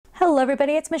Hello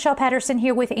everybody, it's Michelle Patterson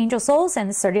here with Angel Souls, and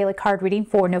this is our daily card reading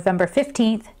for November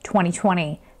 15th,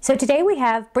 2020. So today we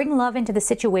have Bring Love into the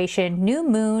Situation, New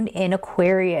Moon in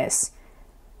Aquarius.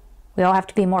 We all have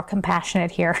to be more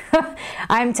compassionate here.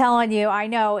 I'm telling you, I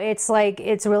know it's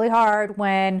really hard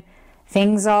when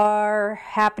things are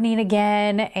happening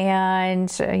again,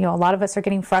 and a lot of us are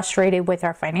getting frustrated with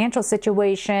our financial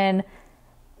situation,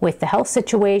 with the health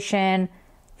situation,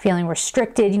 feeling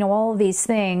restricted, all of these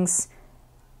things.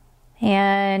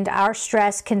 And our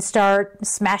stress can start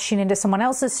smashing into someone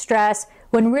else's stress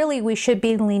when really we should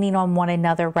be leaning on one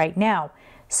another right now.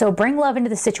 So bring love into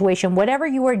the situation. Whatever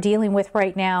you are dealing with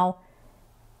right now,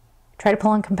 try to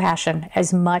pull in compassion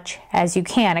as much as you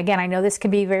can. Again, I know this can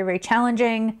be very, very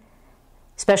challenging,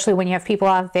 especially when you have people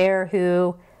out there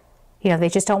who, they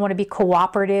just don't want to be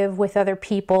cooperative with other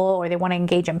people, or they want to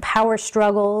engage in power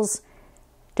struggles.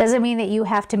 Doesn't mean that you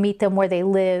have to meet them where they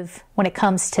live when it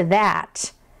comes to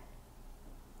that.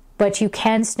 But you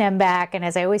can stand back and,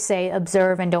 as I always say,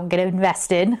 observe and don't get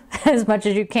invested as much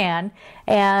as you can.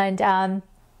 And I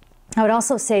would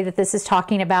also say that this is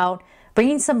talking about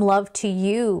bringing some love to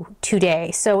you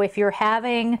today. So if you're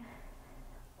having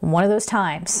one of those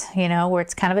times, where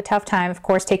it's kind of a tough time, of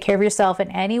course, take care of yourself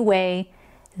in any way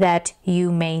that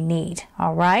you may need.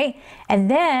 All right.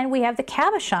 And then we have the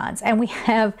Cabochons, and we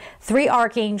have 3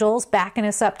 archangels backing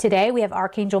us up today. We have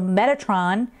Archangel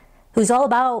Metatron, who's all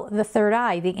about the third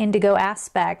eye, the indigo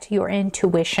aspect, your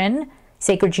intuition,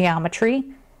 sacred geometry,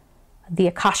 the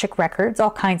Akashic records, all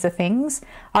kinds of things.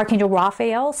 Archangel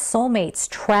Raphael, soulmates,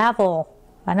 travel.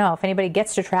 I know, if anybody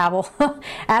gets to travel,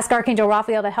 ask Archangel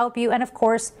Raphael to help you. And of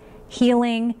course,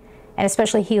 healing, and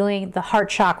especially healing the heart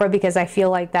chakra, because I feel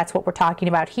like that's what we're talking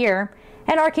about here.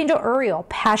 And Archangel Uriel,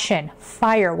 passion,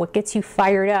 fire, what gets you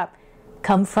fired up.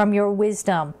 Come from your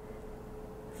wisdom.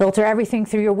 Filter everything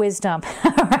through your wisdom,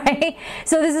 right?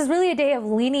 So this is really a day of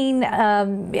leaning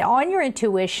on your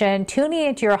intuition, tuning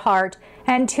into your heart,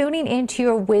 and tuning into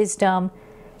your wisdom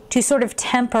to sort of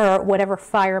temper whatever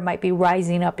fire might be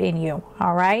rising up in you,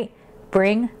 all right?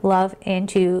 Bring love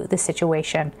into the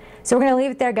situation. So we're going to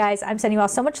leave it there, guys. I'm sending you all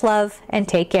so much love, and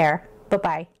take care.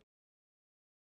 Bye-bye.